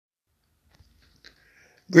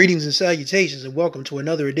Greetings and salutations, and welcome to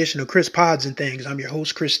another edition of Pods N Thangs. I'm your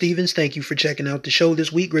host, Chris Stevens. Thank you for checking out the show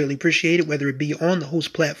this week. Greatly appreciate it, whether it be on the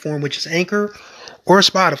host platform, which is Anchor, or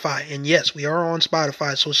Spotify. And yes, we are on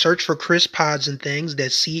Spotify, so search for Pods N Thangs.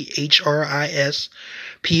 That's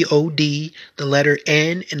ChrisPod, the letter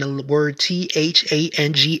N, and the word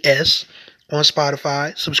THANGS on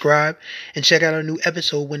Spotify. Subscribe, and check out our new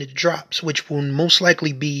episode when it drops, which will most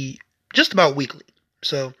likely be just about weekly.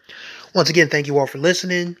 So, once again, thank you all for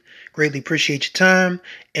listening. Greatly appreciate your time.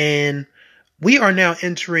 And we are now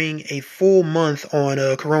entering a full month on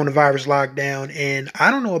a coronavirus lockdown. And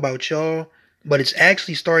I don't know about y'all, but it's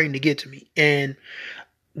actually starting to get to me. And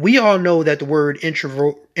we all know that the word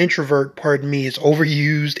introvert, is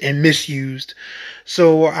overused and misused.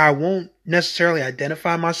 So I won't necessarily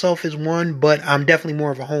identify myself as one, but I'm definitely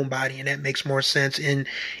more of a homebody, and that makes more sense. And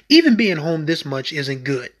even being home this much isn't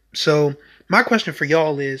good. So my question for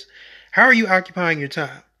y'all is, how are you occupying your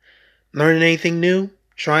time? Learning anything new?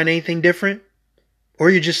 Trying anything different? Or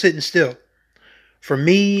you're just sitting still? For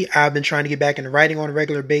me, I've been trying to get back into writing on a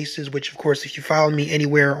regular basis, which, of course, if you follow me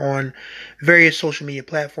anywhere on various social media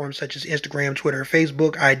platforms such as Instagram, Twitter, or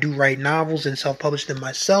Facebook, I do write novels and self-publish them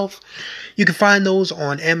myself. You can find those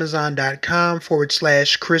on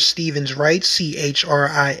Amazon.com/Chris Stevens Writes,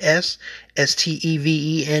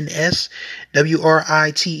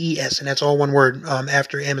 ChrisStevensWrites, and that's all one word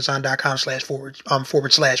after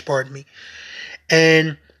Amazon.com/forward/, pardon me.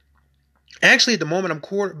 And actually, at the moment, I'm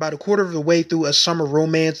about a quarter of the way through a summer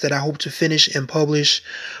romance that I hope to finish and publish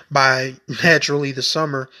by naturally the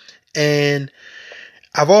summer. And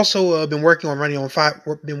I've also been working on running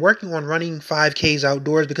 5Ks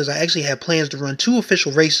outdoors because I actually had plans to run 2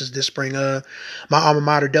 official races this spring. My alma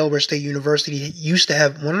mater, Delaware State University, used to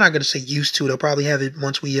have, well, I'm not going to say used to, they'll probably have it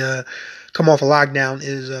once we come off a lockdown,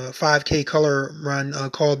 is a 5K color run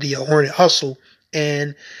called the Hornet Hustle.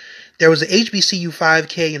 And there was a HBCU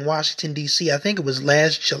 5K in Washington, D.C. I think it was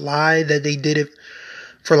last July that they did it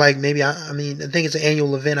for I think it's an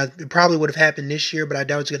annual event. It probably would have happened this year, but I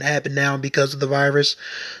doubt it's going to happen now because of the virus.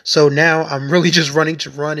 So now I'm really just running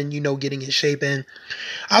to run and, getting in shape. And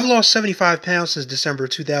I've lost 75 pounds since December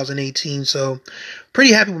of 2018. So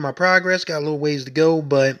pretty happy with my progress. Got a little ways to go,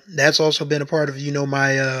 but that's also been a part of,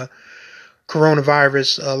 my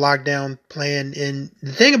coronavirus lockdown plan. And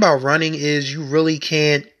the thing about running is you really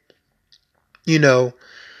can't,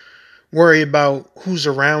 worry about who's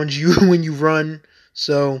around you when you run.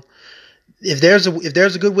 So if there's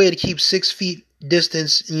a good way to keep 6 feet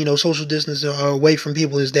distance, social distance away from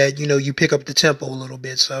people, is that, you pick up the tempo a little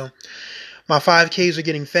bit. So my 5Ks are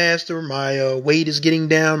getting faster. My weight is getting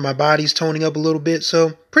down. My body's toning up a little bit.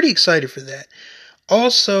 So pretty excited for that.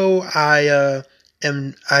 Also, I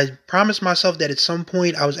promised myself that at some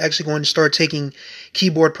point I was actually going to start taking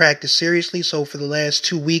keyboard practice seriously. So for the last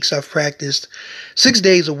 2 weeks, I've practiced 6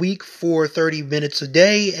 days a week for 30 minutes a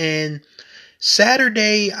day. And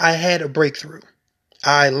Saturday, I had a breakthrough.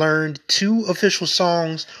 I learned 2 official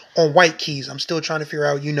songs on white keys. I'm still trying to figure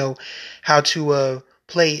out, how to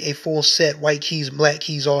play a full set, white keys and black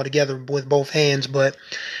keys all together with both hands. But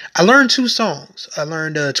I learned 2 songs. I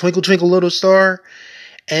learned Twinkle Twinkle Little Star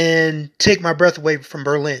and Take My Breath Away from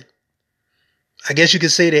Berlin. I guess you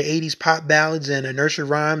could say that 80s pop ballads and nursery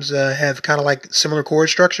rhymes have kind of like similar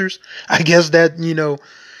chord structures. I guess that,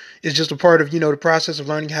 is just a part of, the process of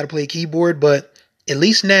learning how to play keyboard. But at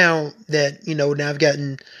least now that, now I've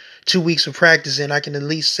gotten 2 weeks of practice in, I can at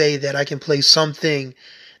least say that I can play something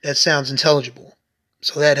that sounds intelligible.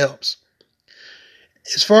 So that helps.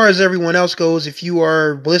 As far as everyone else goes, if you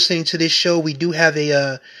are listening to this show, we do have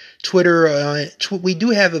a Twitter. We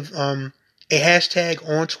do have a hashtag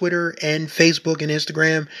on Twitter and Facebook and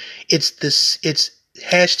Instagram. It's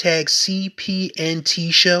hashtag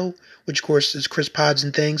CPNT show, which of course is Chris Pods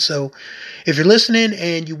N Thangs. So if you're listening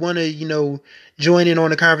and you want to, join in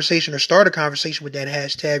on a conversation or start a conversation with that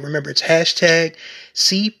hashtag, remember it's hashtag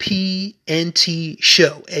CPNT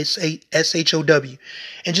show, SHOW.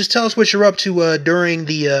 And just tell us what you're up to during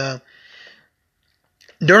the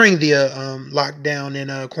lockdown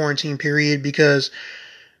and quarantine period, because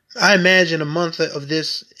I imagine a month of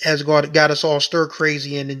this has got us all stir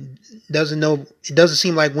crazy, and it doesn't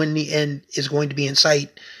seem like when the end is going to be in sight.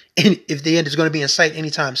 And if the end is going to be in sight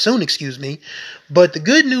anytime soon, excuse me. But the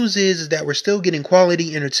good news is that we're still getting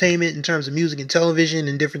quality entertainment in terms of music and television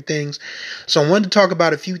and different things. So I wanted to talk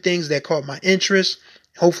about a few things that caught my interest.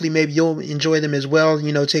 Hopefully, maybe you'll enjoy them as well.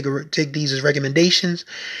 Take these as recommendations.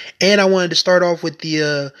 And I wanted to start off with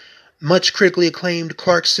the much critically acclaimed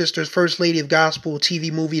Clark Sisters, First Lady of Gospel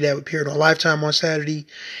TV movie that appeared on Lifetime on Saturday.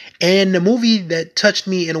 And the movie that touched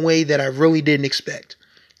me in a way that I really didn't expect.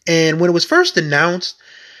 And when it was first announced,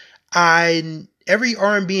 Every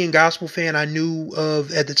R&B and gospel fan I knew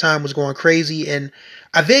of at the time was going crazy, and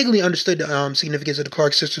I vaguely understood the significance of the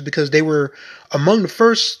Clark sisters because they were among the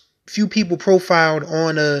first few people profiled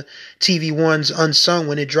on TV1's Unsung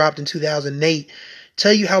when it dropped in 2008.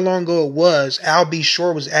 Tell you how long ago it was, Al B.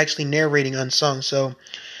 Shore was actually narrating Unsung. So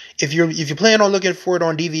if you plan on looking for it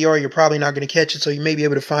on DVR, you're probably not going to catch it. So you may be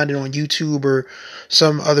able to find it on YouTube or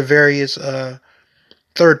some other various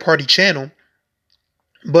third party channel.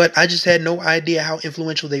 But I just had no idea how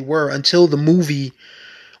influential they were until the movie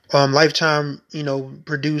Lifetime,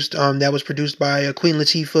 produced, that was produced by Queen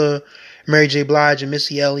Latifah, Mary J. Blige, and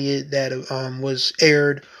Missy Elliott, that was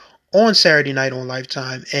aired on Saturday night on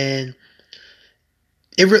Lifetime. And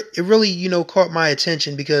it really, caught my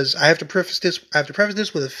attention because I have to preface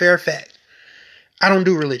this with a fair fact. I don't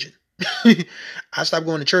do religion. I stopped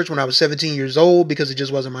going to church when I was 17 years old because it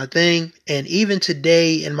just wasn't my thing. And even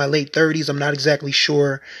today in my late 30s, I'm not exactly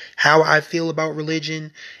sure how I feel about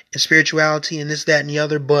religion and spirituality and this, that, and the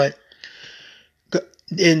other. But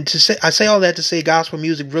I say all that to say gospel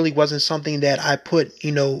music really wasn't something that I put,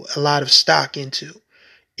 a lot of stock into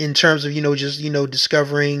in terms of, just,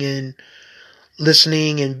 discovering and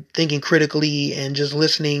listening and thinking critically and just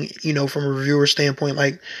listening, from a reviewer standpoint.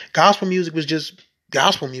 Like, gospel music was just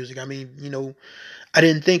gospel music. I mean, I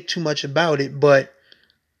didn't think too much about it, but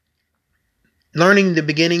learning the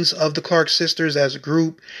beginnings of the Clark sisters as a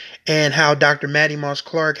group and how Dr. Mattie Moss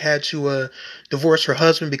Clark had to divorce her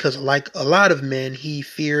husband because, like a lot of men, he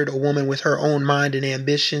feared a woman with her own mind and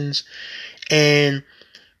ambitions. And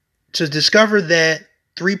to discover that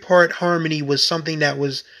 3-part harmony was something that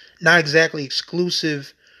was not exactly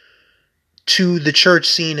exclusive to the church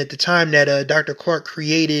scene at the time, that Dr. Clark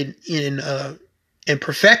created and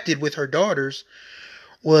perfected with her daughters,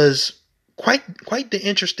 was quite the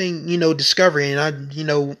interesting, discovery. And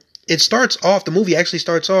the movie actually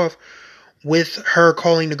starts off with her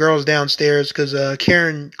calling the girls downstairs because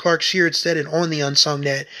Karen Clark Sheard said it on the Unsung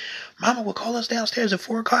that Mama would call us downstairs at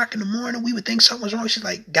 4:00 in the morning. We would think something was wrong. She's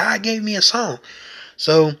like, God gave me a song.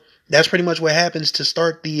 So that's pretty much what happens to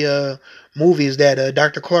start the movie, is that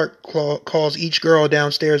Dr. Clark calls each girl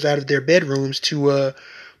downstairs out of their bedrooms to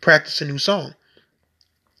practice a new song.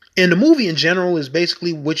 And the movie in general is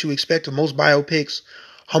basically what you expect of most biopics: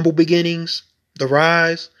 humble beginnings, the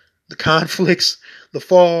rise, the conflicts, the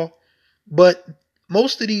fall. But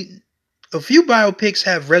a few biopics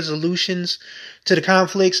have resolutions to the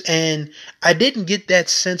conflicts, and I didn't get that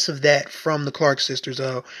sense of that from the Clark sisters.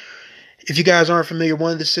 If you guys aren't familiar,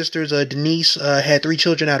 one of the sisters, Denise, had 3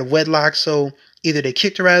 children out of wedlock, so either they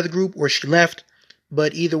kicked her out of the group or she left.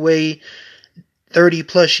 But either way, 30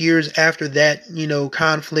 plus years after that,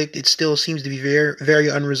 conflict, it still seems to be very, very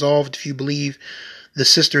unresolved if you believe the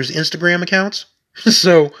sisters' Instagram accounts.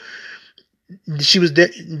 So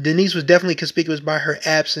Denise was definitely conspicuous by her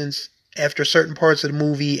absence after certain parts of the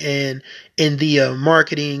movie and in the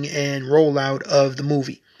marketing and rollout of the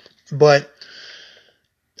movie. But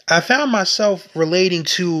I found myself relating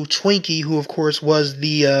to Twinkie, who of course was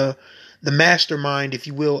the mastermind, if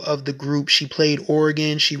you will, of the group. She played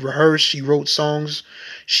organ, she rehearsed, she wrote songs.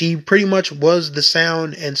 She pretty much was the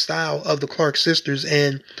sound and style of the Clark sisters.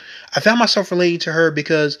 And I found myself relating to her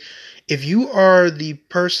because if you are the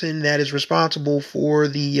person that is responsible for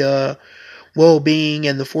the well-being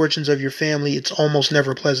and the fortunes of your family, it's almost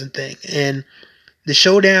never a pleasant thing. And the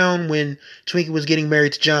showdown when Twinkie was getting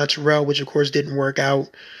married to John Terrell, which of course didn't work out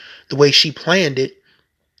the way she planned it.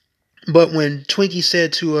 But when Twinkie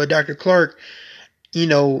said to Dr. Clark,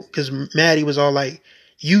 because Maddie was all like,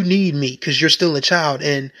 you need me because you're still a child.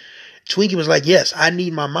 And Twinkie was like, yes, I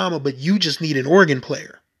need my mama, but you just need an organ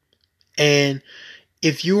player. And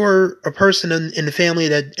if you're a person in the family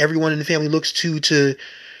that everyone in the family looks to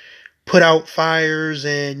put out fires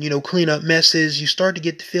and, clean up messes, you start to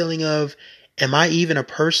get the feeling of, am I even a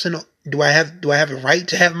person? Do I have a right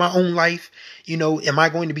to have my own life? Am I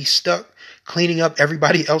going to be stuck cleaning up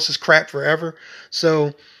everybody else's crap forever?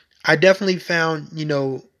 So I definitely found,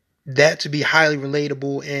 that to be highly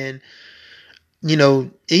relatable. And,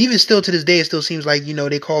 even still to this day, it still seems like,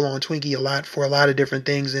 they call on Twinkie a lot for a lot of different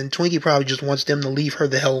things. And Twinkie probably just wants them to leave her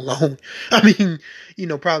the hell alone. I mean,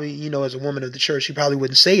 probably, as a woman of the church, she probably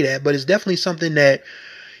wouldn't say that, but it's definitely something that,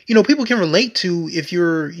 people can relate to if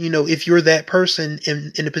you're that person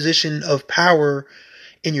in a position of power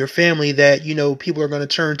in your family that, people are going to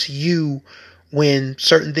turn to you when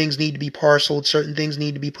certain things need to be parceled, certain things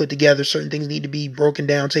need to be put together, certain things need to be broken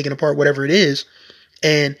down, taken apart, whatever it is.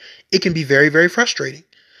 And it can be very, very frustrating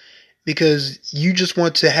because you just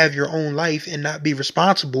want to have your own life and not be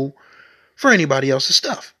responsible for anybody else's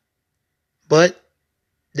stuff. But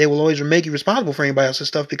they will always make you responsible for anybody else's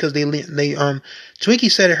stuff because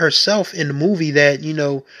Twinkie said it herself in the movie that,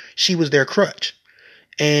 she was their crutch.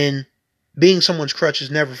 And being someone's crutch is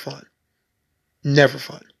never fun. Never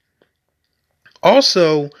fun.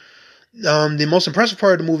 Also, the most impressive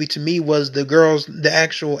part of the movie to me was the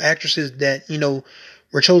actual actresses that,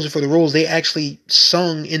 were chosen for the roles. They actually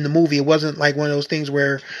sung in the movie. It wasn't like one of those things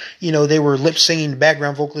where, they were lip singing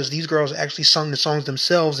background vocalists. These girls actually sung the songs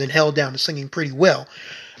themselves and held down the singing pretty well.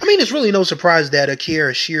 I mean, it's really no surprise that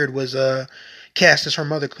Kiera Sheard was cast as her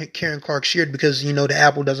mother, Karen Clark Sheard, because, the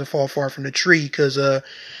apple doesn't fall far from the tree, because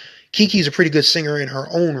Kiki's a pretty good singer in her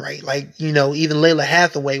own right. Like, even Layla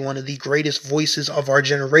Hathaway, one of the greatest voices of our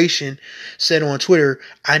generation, said on Twitter,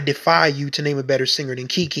 "I defy you to name a better singer than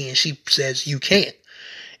Kiki," and she says, "You can't."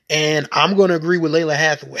 And I'm going to agree with Layla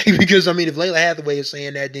Hathaway because, I mean, if Layla Hathaway is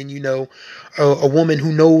saying that, then, a woman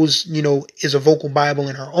who knows, is a vocal Bible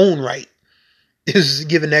in her own right is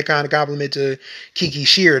giving that kind of compliment to Kiki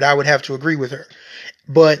Sheard. I would have to agree with her.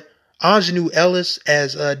 But Aunjanue Ellis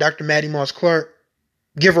as Dr. Maddie Moss Clark,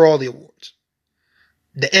 give her all the awards.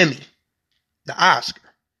 The Emmy, the Oscar,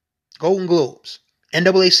 Golden Globes,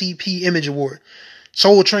 NAACP Image Award,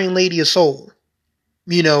 Soul Train Lady of Soul.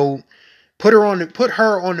 Put her on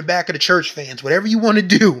the back of the church fans. Whatever you want to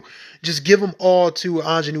do, just give them all to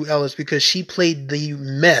Aunjanue Ellis because she played the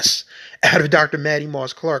mess out of Dr. Maddie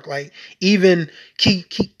Moss Clark. Like even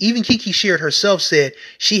Kiki Sheard herself said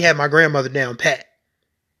she had my grandmother down pat.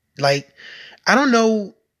 Like, I don't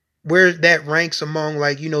know where that ranks among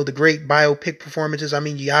the great biopic performances. I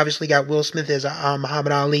mean, you obviously got Will Smith as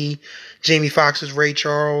Muhammad Ali, Jamie Foxx as Ray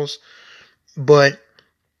Charles, but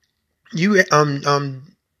you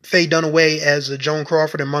Faye Dunaway as Joan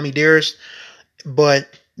Crawford and Mommy Dearest, but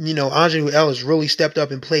Aunjanue Ellis really stepped up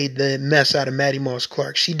and played the mess out of Maddie Moss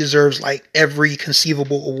Clark. She deserves every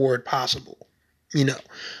conceivable award possible.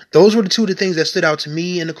 Those were the things that stood out to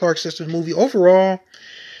me in the Clark Sisters movie. Overall,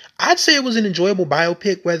 I'd say it was an enjoyable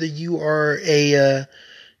biopic. Whether you are a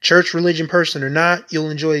church religion person or not, you'll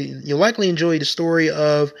likely enjoy the story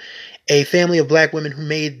of a family of black women who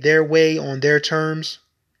made their way on their terms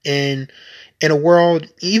and in a world,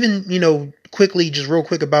 even, quickly, just real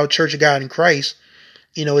quick about Church of God in Christ,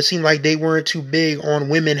 it seemed like they weren't too big on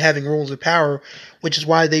women having roles of power, which is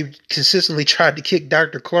why they consistently tried to kick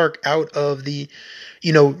Dr. Clark out of the,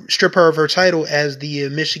 strip her of her title as the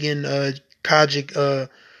Michigan Kojic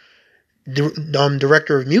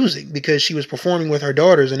director of music because she was performing with her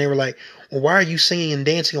daughters, and they were like, "Well, why are you singing and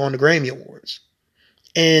dancing on the Grammy Awards?"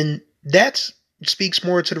 And that's speaks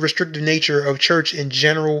more to the restrictive nature of church in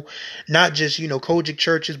general, not just, Kojic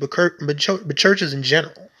churches, but churches in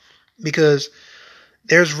general, because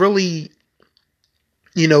there's really,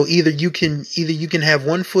 either you can have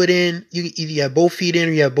one foot in, you have both feet in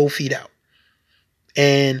or you have both feet out.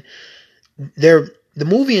 And the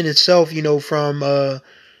movie in itself, from,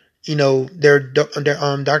 their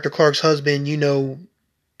Dr. Clark's husband,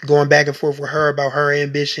 going back and forth with her about her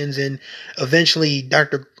ambitions, and eventually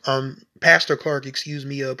Pastor Clark,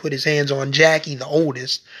 put his hands on Jackie, the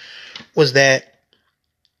oldest, was that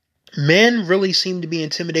men really seem to be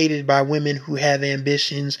intimidated by women who have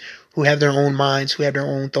ambitions, who have their own minds, who have their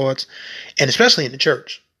own thoughts, and especially in the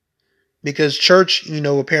church. Because church,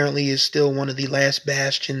 apparently is still one of the last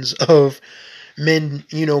bastions of men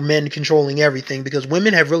controlling everything, because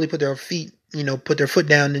women have really put their foot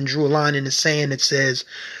down and drew a line in the sand that says,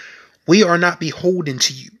 we are not beholden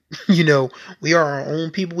to you. We are our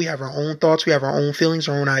own people. We have our own thoughts. We have our own feelings,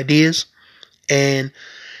 our own ideas. And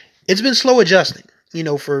it's been slow adjusting,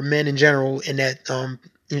 for men in general in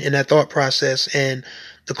that thought process. And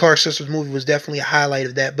the Clark Sisters movie was definitely a highlight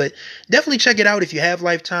of that. But definitely check it out if you have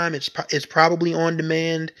Lifetime. It's probably on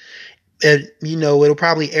demand. It'll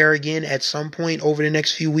probably air again at some point over the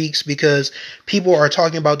next few weeks because people are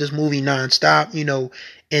talking about this movie nonstop,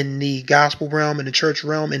 in the gospel realm, in the church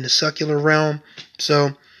realm, in the secular realm.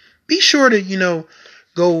 So be sure to,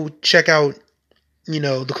 go check out,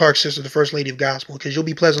 the Clark Sisters, the First Lady of Gospel, because you'll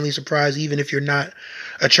be pleasantly surprised even if you're not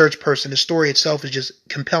a church person. The story itself is just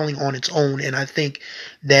compelling on its own. And I think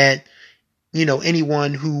that,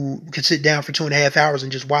 anyone who could sit down for 2.5 hours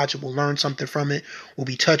and just watch it will learn something from it, will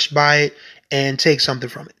be touched by it, and take something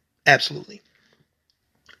from it. Absolutely.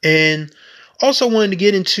 And also wanted to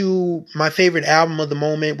get into my favorite album of the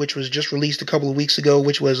moment, which was just released a couple of weeks ago,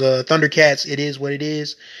 which was Thundercats' It Is What It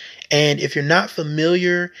Is. And if you're not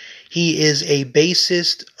familiar, he is a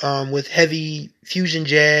bassist with heavy fusion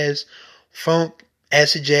jazz, funk,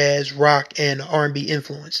 acid jazz, rock, and R&B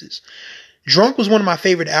influences. Drunk was one of my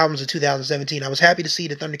favorite albums of 2017. I was happy to see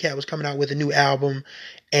that Thundercat was coming out with a new album,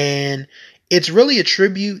 and It's really a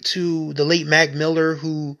tribute to the late Mac Miller,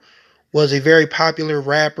 who was a very popular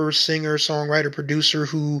rapper, singer, songwriter, producer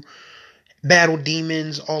who battled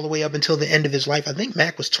demons all the way up until the end of his life. I think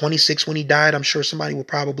Mac was 26 when he died. I'm sure somebody will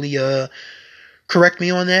probably correct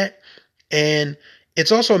me on that. And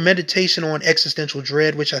it's also a meditation on existential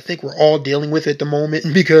dread, which I think we're all dealing with at the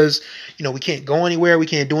moment because, we can't go anywhere. We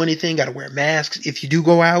can't do anything. Got to wear masks if you do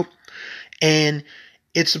go out. And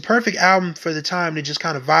it's the perfect album for the time to just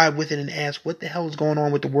kind of vibe with it and ask, what the hell is going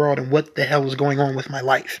on with the world and what the hell is going on with my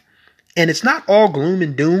life? And it's not all gloom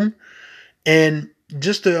and doom. And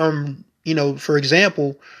just to, for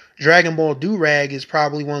example, Dragon Ball Durag is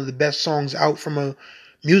probably one of the best songs out from a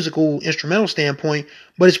musical instrumental standpoint,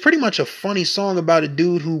 but it's pretty much a funny song about a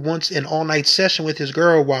dude who wants an all-night session with his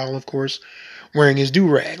girl while, of course, wearing his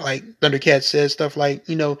do-rag. Like Thundercat says stuff like,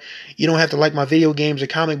 you don't have to like my video games or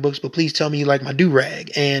comic books, but please tell me you like my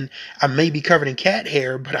do-rag. And I may be covered in cat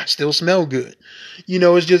hair, but I still smell good.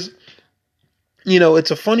 It's just,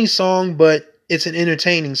 it's a funny song, but it's an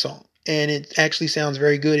entertaining song. And it actually sounds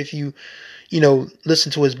very good if you,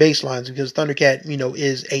 listen to his bass lines, because Thundercat,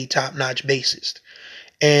 is a top-notch bassist.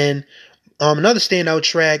 And another standout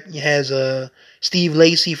track has Steve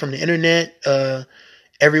Lacy from the internet,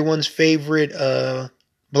 everyone's favorite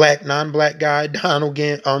non-black guy, Donald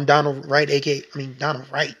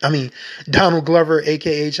Glover,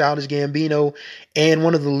 aka Childish Gambino, and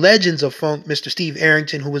one of the legends of funk, Mr. Steve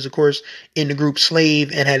Arrington, who was of course in the group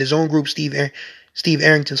Slave and had his own group, Steve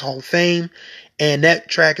Arrington's Hall of Fame. And that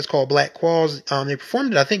track is called Black Qualls. They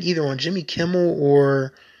performed it, I think, either on Jimmy Kimmel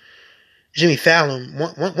or Jimmy Fallon,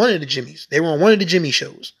 one of the Jimmys. They were on one of the Jimmy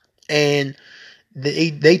shows, and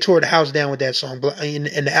they tore the house down with that song. And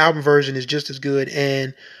the album version is just as good.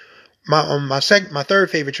 And my third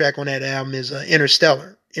favorite track on that album is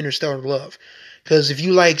Interstellar Love, because if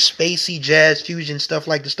you like spacey jazz fusion stuff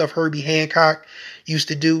like the stuff Herbie Hancock used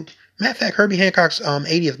to do. Matter of fact, Herbie Hancock's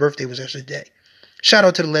 80th birthday was actually today. Shout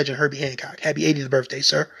out to the legend Herbie Hancock. Happy 80th birthday,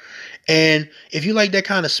 sir. And if you like that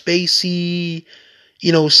kind of spacey,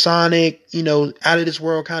 sonic, out of this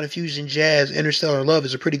world kind of fusion jazz, Interstellar Love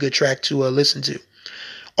is a pretty good track to listen to.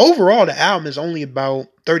 Overall, the album is only about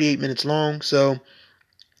 38 minutes long, so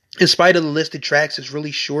in spite of the listed tracks, it's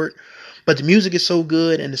really short, but the music is so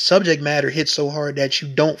good and the subject matter hits so hard that you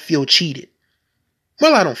don't feel cheated.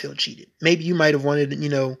 Well, I don't feel cheated. Maybe you might have wanted,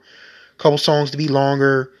 a couple songs to be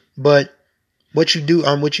longer, but what you do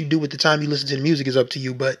with the time you listen to the music is up to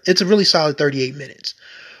you, but it's a really solid 38 minutes.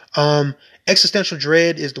 Existential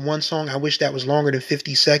Dread is the one song I wish that was longer than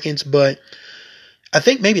 50 seconds, but I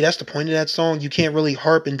think maybe that's the point of that song. You can't really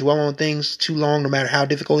harp and dwell on things too long, no matter how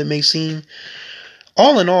difficult it may seem.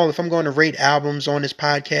 All in all, if I'm going to rate albums on this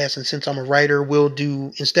podcast, and since I'm a writer, we'll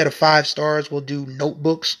do, instead of 5 stars, we'll do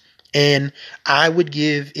notebooks. And I would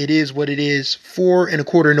give It Is What It Is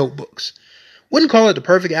 4.25 notebooks. Wouldn't call it the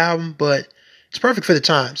perfect album, but it's perfect for the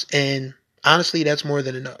times. And honestly, that's more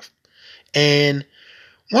than enough. And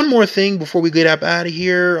one more thing before we get up out of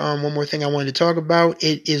here, one more thing I wanted to talk about.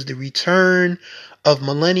 It is the return of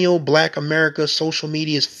millennial Black America, social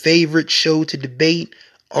media's favorite show to debate,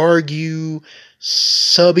 argue,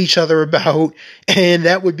 sub each other about, and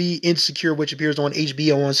that would be Insecure, which appears on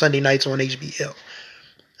HBO on Sunday nights on HBO.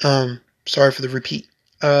 Sorry for the repeat.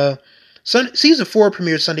 Season 4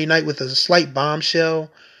 premiered Sunday night with a slight bombshell.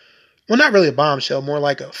 Well, not really a bombshell, more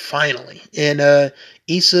like a finally. And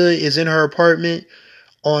Issa is in her apartment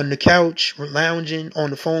on the couch, lounging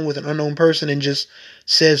on the phone with an unknown person, and just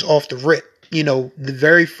says off the rip, the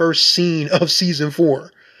very first scene of season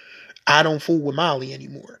 4, I don't fool with Molly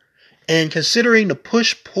anymore. And considering the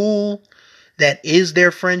push-pull that is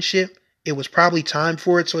their friendship, it was probably time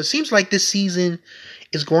for it. So it seems like this season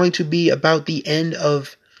is going to be about the end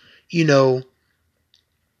of,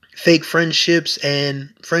 fake friendships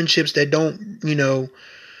and friendships that don't,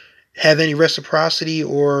 have any reciprocity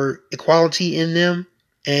or equality in them.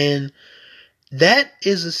 And that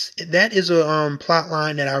is a plot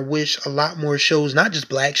line that I wish a lot more shows, not just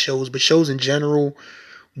black shows, but shows in general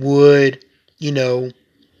would,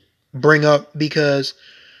 bring up, because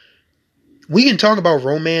we can talk about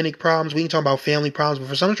romantic problems, we can talk about family problems, but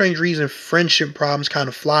for some strange reason, friendship problems kind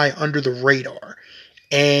of fly under the radar.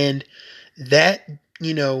 And that,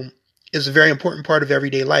 is a very important part of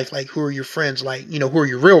everyday life. Like, who are your friends? Like, who are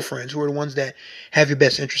your real friends? Who are the ones that have your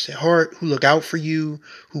best interests at heart, who look out for you,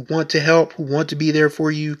 who want to help, who want to be there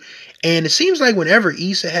for you. And it seems like whenever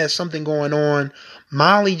Issa has something going on,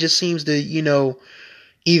 Molly just seems to,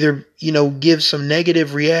 either, give some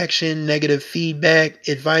negative reaction, negative feedback,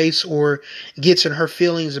 advice, or gets in her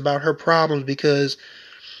feelings about her problems because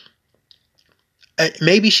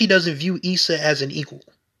maybe she doesn't view Issa as an equal.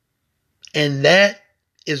 And that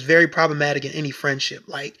is very problematic in any friendship.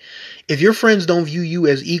 Like, if your friends don't view you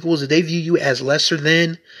as equals, if they view you as lesser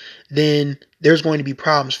than, then there's going to be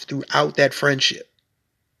problems throughout that friendship.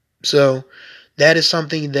 So that is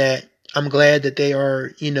something that I'm glad that they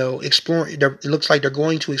are, exploring. It looks like they're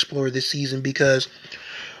going to explore this season, because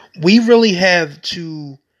we really have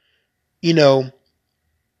to,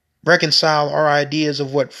 reconcile our ideas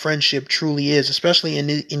of what friendship truly is, especially in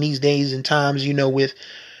these days and times, with,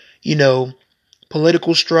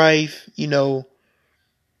 political strife, gender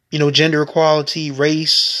equality,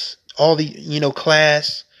 race, all the,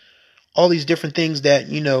 class, all these different things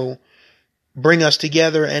that, bring us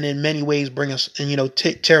together and in many ways bring us and,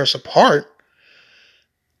 tear us apart.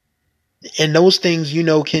 And those things,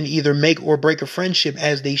 can either make or break a friendship,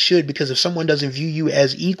 as they should, because if someone doesn't view you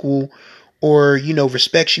as equal or,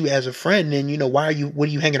 respects you as a friend, then, what are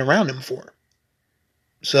you hanging around them for?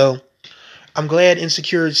 So I'm glad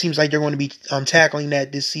Insecure, it seems like they're going to be tackling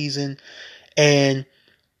that this season. And,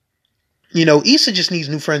 Issa just needs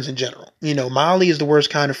new friends in general. Molly is the worst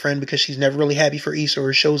kind of friend, because she's never really happy for Issa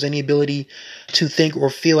or shows any ability to think or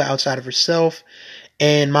feel outside of herself.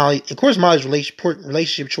 And Molly's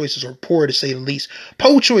relationship choices are poor, to say the least.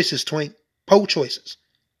 Poor choices, Twink. Poor choices.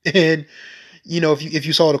 And, if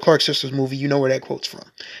you saw the Clark Sisters movie, you know where that quote's from.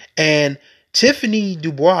 And Tiffany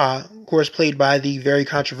Dubois, of course, played by the very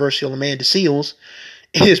controversial Amanda Seales,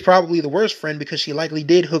 is probably the worst friend, because she likely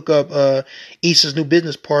did hook up Issa's new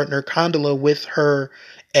business partner, Condola, with her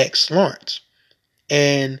ex, Lawrence.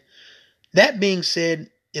 And that being said,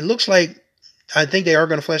 it looks like, I think they are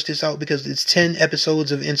going to flesh this out, because it's 10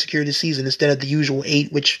 episodes of Insecure this season instead of the usual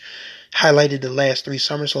 8, which highlighted the last 3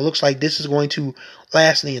 summers. So it looks like this is going to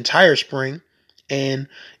last the entire spring. And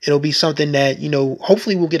it'll be something that,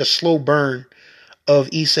 hopefully we'll get a slow burn of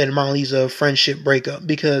Issa and Molly's friendship breakup.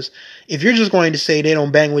 Because if you're just going to say they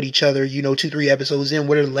don't bang with each other, 2-3 episodes in,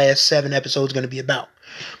 what are the last 7 episodes going to be about?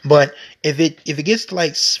 But if it gets to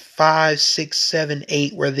like 5, 6, 7,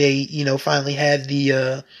 8, where they, finally have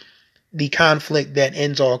the conflict that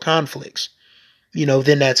ends all conflicts,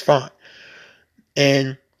 then that's fine.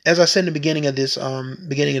 And as I said in the beginning of this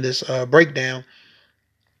breakdown,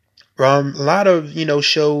 a lot of,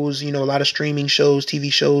 shows, a lot of streaming shows,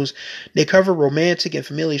 TV shows, they cover romantic and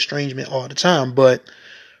familial estrangement all the time, but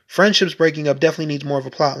friendships breaking up definitely needs more of a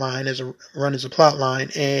plot line, as a plot line.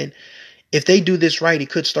 And if they do this right, it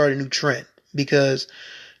could start a new trend, because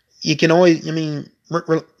you can always,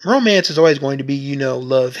 romance is always going to be,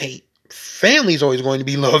 love, hate. Family is always going to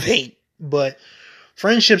be love, hate. But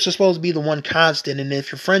friendships are supposed to be the one constant. And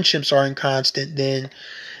if your friendships aren't constant, then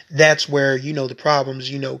that's where, the problems,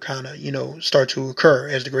 kind of, start to occur,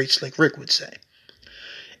 as the great Slick Rick would say.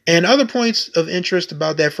 And other points of interest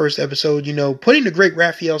about that first episode, putting the great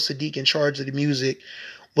Raphael Sadiq in charge of the music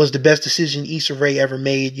was the best decision Issa Rae ever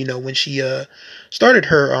made, when she started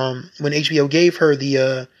her, when HBO gave her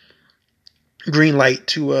the green light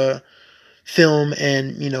to film,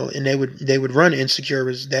 and and they would run Insecure,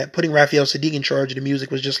 is that putting Raphael Sadiq in charge of the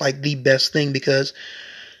music was just like the best thing, because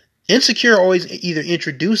Insecure always either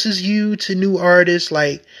introduces you to new artists,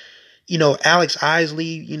 like Alex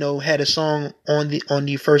Isley, had a song on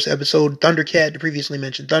the first episode. Thundercat, the previously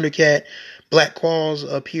mentioned Thundercat, Black Qualls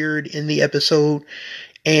appeared in the episode,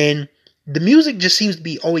 and the music just seems to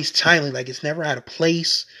be always timely, like it's never out of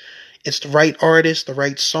place. It's the right artist, the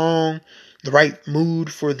right song, the right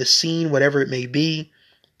mood for the scene, whatever it may be,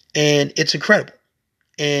 and it's incredible.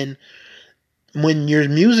 And when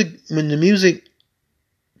the music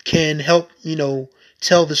can help,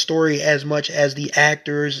 tell the story as much as the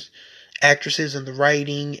actors, actresses, and the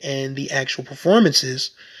writing and the actual performances,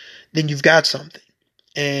 then you've got something.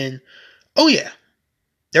 And oh yeah,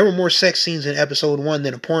 there were more sex scenes in episode 1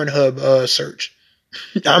 than a Pornhub search.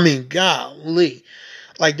 I mean, golly.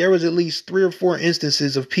 Like, there was at least 3 or 4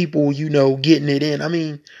 instances of people, getting it in. I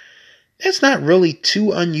mean, that's not really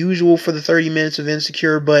too unusual for the 30 minutes of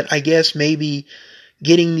Insecure, but I guess maybe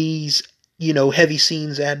getting these, heavy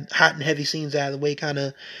scenes, hot and heavy scenes out of the way kind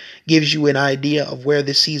of gives you an idea of where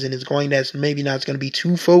this season is going. That's maybe not going to be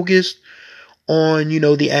too focused on,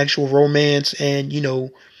 the actual romance and,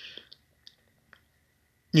 the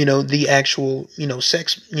actual,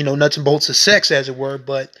 sex, nuts and bolts of sex, as it were.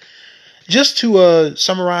 But just to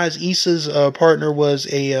summarize, Issa's partner is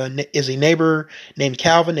a neighbor named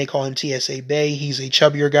Calvin. They call him TSA Bay. He's a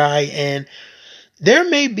chubbier guy, and there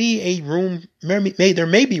may be room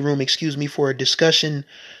for a discussion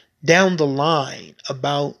down the line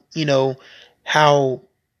about, how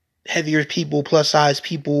heavier people, plus size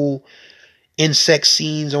people in sex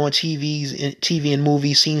scenes on TV and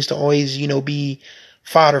movies seems to always, be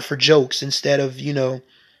fodder for jokes instead of,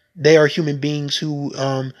 they are human beings who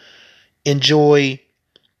enjoy,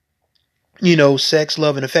 sex,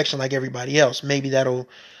 love, and affection like everybody else. Maybe that'll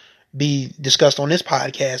be discussed on this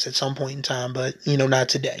podcast at some point in time, but not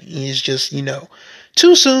today. It's just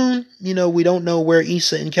too soon. We don't know where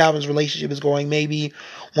Issa and Calvin's relationship is going. Maybe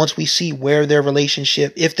once we see where their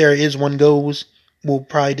relationship, if there is one, goes, we'll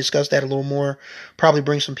probably discuss that a little more. Probably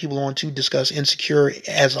bring some people on to discuss Insecure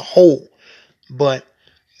as a whole. But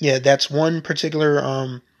yeah, that's one particular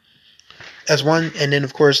as one. And then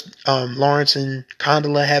of course Lawrence and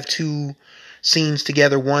Condola have two scenes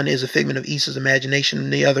together. One is a figment of Issa's imagination,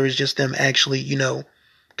 and the other is just them actually,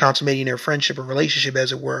 consummating their friendship or relationship,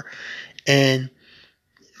 as it were. And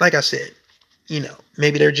like I said,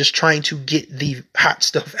 maybe they're just trying to get the hot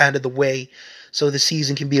stuff out of the way so the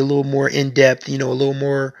season can be a little more in-depth, a little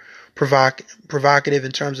more provocative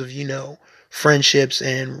in terms of, friendships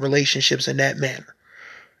and relationships in that manner.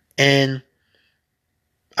 And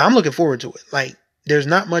I'm looking forward to it. Like, there's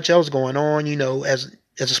not much else going on,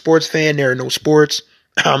 as a sports fan, there are no sports.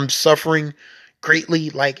 I'm suffering greatly.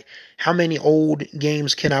 Like, how many old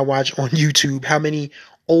games can I watch on YouTube? How many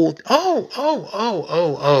old,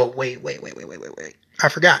 wait. I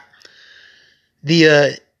forgot.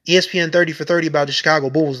 The ESPN 30 for 30 about the Chicago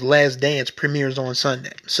Bulls, The Last Dance, premieres on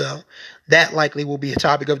Sunday. So that likely will be a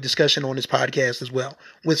topic of discussion on this podcast as well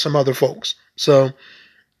with some other folks. So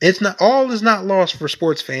all is not lost for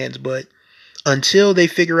sports fans, but until they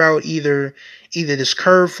figure out either this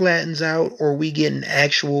curve flattens out or we get an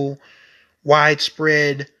actual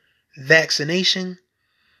widespread vaccination,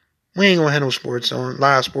 we ain't gonna have no sports on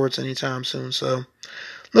live sports anytime soon. So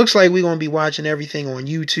looks like we're gonna be watching everything on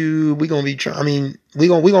YouTube. We're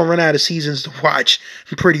gonna run out of seasons to watch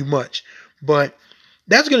pretty much. But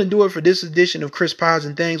that's going to do it for this edition of Chris Pods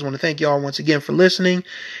and Things. I want to thank y'all once again for listening.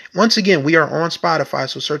 Once again, we are on Spotify,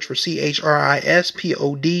 so search for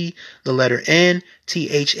CHRISPOD, the letter N,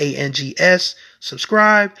 THANGS.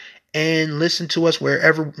 Subscribe and listen to us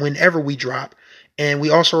whenever we drop. And we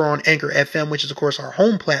also are on Anchor FM, which is, of course, our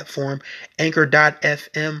home platform,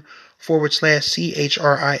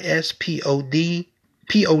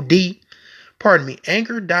 anchor.fm/CHRISPOD. Pardon me,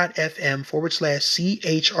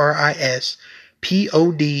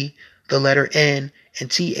 anchor.fm/CHRISPOD, the letter N, and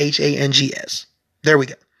THANGS. There we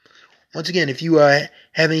go. Once again, if you have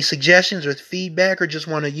any suggestions or feedback or just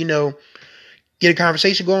want to, get a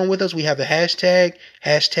conversation going with us, we have the hashtag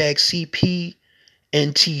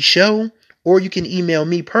CPNT show, or you can email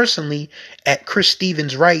me personally at Chris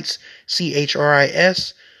Stevens Writes,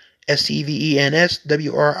 CHRISSTEVENSWRITES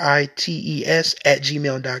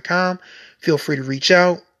 @gmail.com. Feel free to reach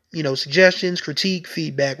out. Suggestions, critique,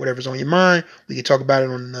 feedback, whatever's on your mind. We can talk about it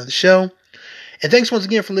on another show. And thanks once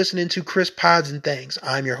again for listening to Chris Pods and Things.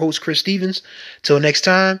 I'm your host, Chris Stevens. Till next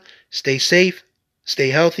time, stay safe, stay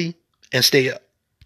healthy, and stay up.